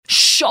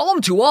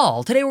Shalom to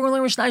all! Today we're going to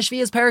learn Mishnah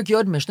Shevi'is Parak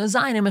Yod, Mishnah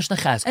Zayin, and Mishnah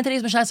Ches. And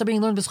today's Mishnahs are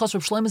being learned b'schos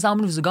Reb Shlomo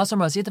Zalman v'Zugasar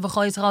Ma'asiyat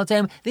v'Chol Yisrael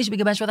Tem. They should be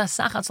gebenched with a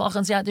Sachat Tzlach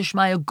and Siyat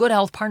Dishmaya, good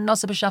health,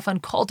 Parnasa b'Shafa,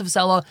 and Kol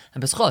Tevsela,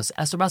 and b'schos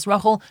Esther Bas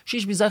Rachel. She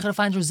should be zeicher to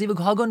find her Zivug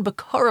Hagun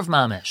b'Kar of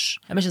Mamish.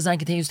 And Mishnah Zayin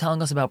continues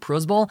telling us about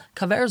Prozbol,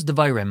 Kaver's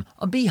Devirim,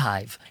 a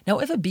beehive. Now,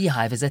 if a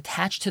beehive is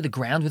attached to the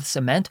ground with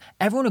cement,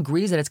 everyone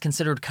agrees that it's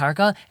considered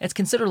karka. It's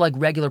considered like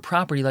regular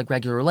property, like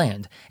regular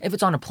land. If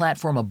it's on a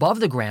platform above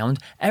the ground,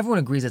 everyone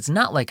agrees it's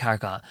not like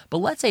karka.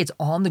 But let's say it's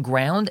on the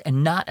ground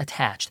and not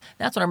attached.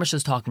 That's what our Mishnah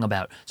is talking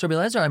about. So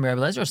Rabbi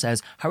Eliezer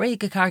says, Harei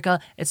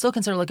karka, it's still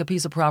considered like a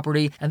piece of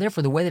property, and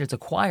therefore the way that it's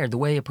acquired, the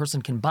way a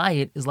person can buy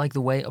it, is like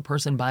the way a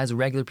person buys a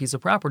regular piece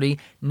of property,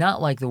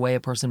 not like the way a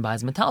person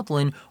buys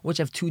metaltalin, which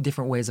have two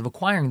different ways of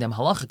acquiring them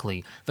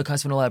halachically. The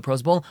kasvin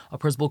a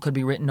prosbol could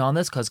be written on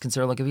this because it's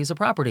considered like a piece of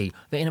property.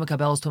 The inam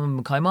makabel is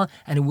toma mekaima,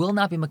 and it will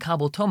not be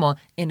makabel toma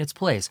in its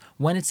place.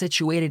 When it's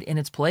situated in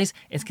its place,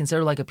 it's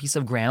considered like a piece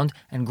of ground,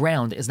 and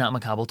ground is not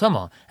makabel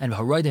toma.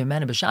 And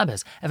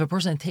if a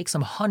person takes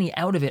some honey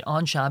out of it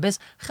on Shabbos,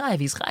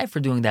 he's chayiv for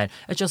doing that.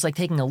 It's just like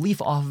taking a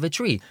leaf off of a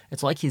tree.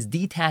 It's like he's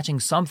detaching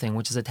something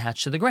which is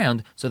attached to the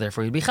ground, so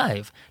therefore he'd be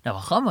chayiv. Now, the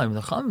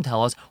Chachamim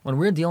tell us when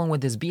we're dealing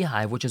with this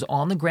beehive, which is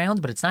on the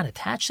ground, but it's not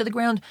attached to the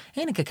ground,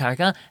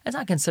 it's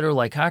not considered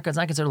like karka, it's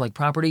not considered like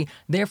property.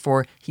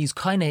 Therefore, he's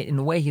kind of, in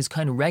a way, he's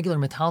kind of regular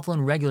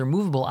metaltalin, regular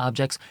movable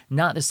objects,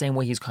 not the same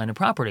way he's kind of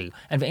property.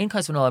 And ve'ein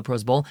kasvin ala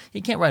prosbol, he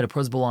can't write a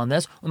prosbol on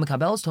this,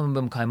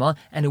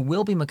 and it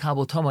will be makabel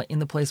toma in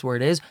the place where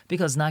it is,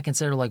 because it's not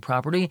considered like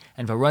property.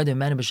 And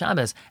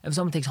if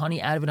someone takes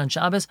honey out of it on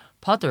Shabbos,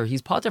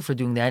 he's pater for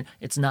doing that.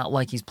 It's not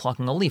like he's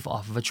plucking a leaf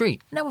off of a tree.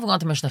 Now moving on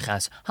to Mishnah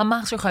Ches.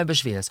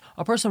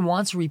 A person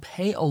wants to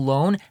repay a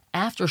loan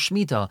after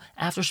Shemitah.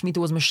 After Shemitah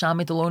was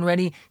Meshamet the loan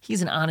ready,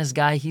 he's an honest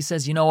guy. He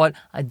says, you know what,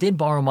 I did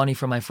borrow money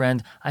from my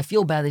friend. I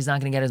feel bad that he's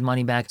not going to get his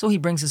money back. So he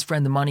brings his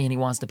friend the money and he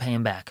wants to pay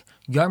him back.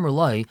 Yarmer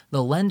Loi,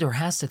 the lender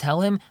has to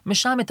tell him,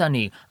 Meshamet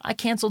ani, I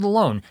canceled the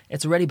loan.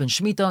 It's already been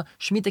Shemitah.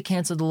 Shemitah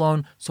canceled the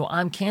loan, so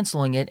I'm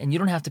canceling it and you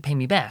don't have to pay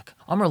me back.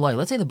 Amar Loi,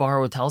 let's say the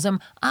borrower tells him,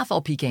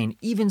 Afal Pikain,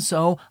 even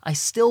so, I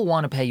still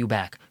want to pay you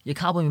back.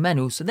 Yakabel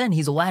Mimenu, so then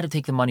he's allowed to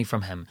take the money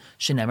from him.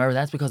 Shenemer,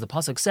 that's because the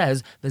pasuk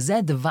says,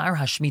 V'zed devar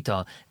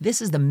hashmita.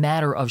 This is the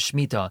matter of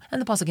Shemitah.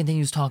 And the pasuk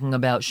continues talking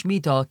about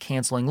Shemitah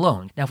canceling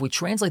loan. Now, if we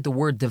translate the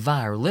word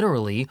devar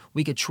literally,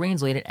 we could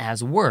translate it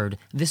as word.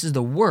 This is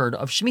the word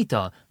of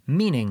Shemitah.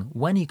 Meaning,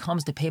 when he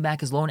comes to pay back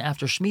his loan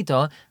after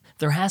Shemitah,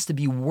 there has to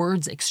be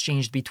words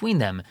exchanged between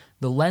them.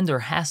 The lender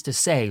has to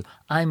say,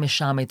 I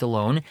mishamet the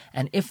loan,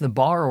 and if the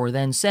borrower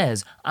then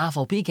says,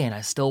 Afal Pikain,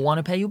 I still want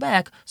to pay you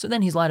back, so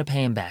then he's allowed to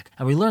pay him back.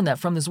 And we learn that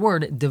from this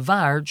word,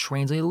 devar,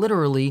 translated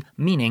literally,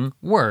 meaning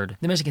word.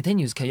 The Mishnah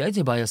continues,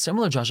 Kayayte by a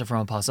similar Joshua from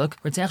a pasuk,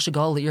 Ritzach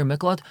Shagal Le'ir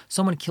Miklat,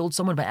 someone killed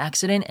someone by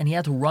accident, and he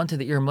had to run to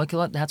the Ir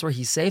Miklat, that's where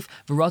he's safe,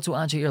 V'ratu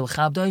Anshe Ir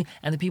L'chabdoi,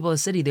 and the people of the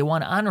city, they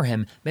want to honor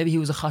him. Maybe he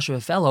was a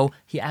chashuv fellow,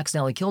 he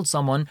accidentally killed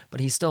someone,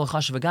 but he's still a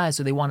chashuv guy,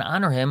 so they want to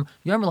honor him.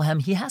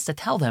 Yarmelahem, he has to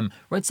tell them,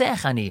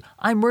 Ritzach Ani,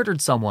 I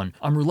murdered someone.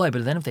 Amrulai,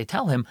 but then if they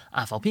tell him,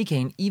 Afal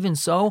Pikain, even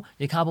so,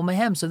 Yakabel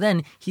Mehem, so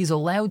then he's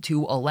allowed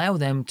to allow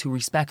them to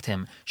respect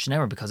him.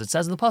 Shnemer, because it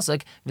says in the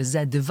pasuk,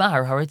 V'zed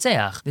devar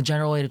haretzeach. The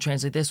general way to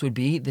translate this would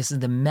be, this is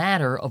the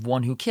matter of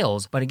one who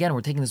kills. But again,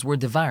 we're taking this word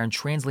devar and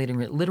translating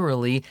it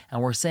literally,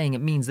 and we're saying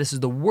it means this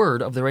is the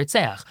word of the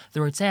retzeach. The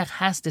retzeach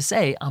has to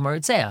say, Amar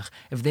retzeach.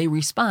 If they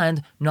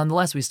respond,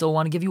 nonetheless, we still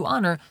want to give you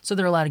honor, so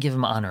they're allowed to give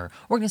him honor.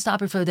 We're going to stop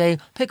here for the day,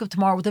 pick up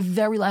tomorrow with the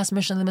very last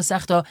Mishnah of the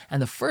Masechta,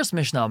 and the first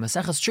Mishnah of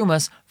Maseches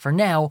Trumas. For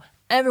now,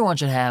 everyone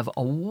should have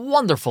a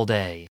wonderful day.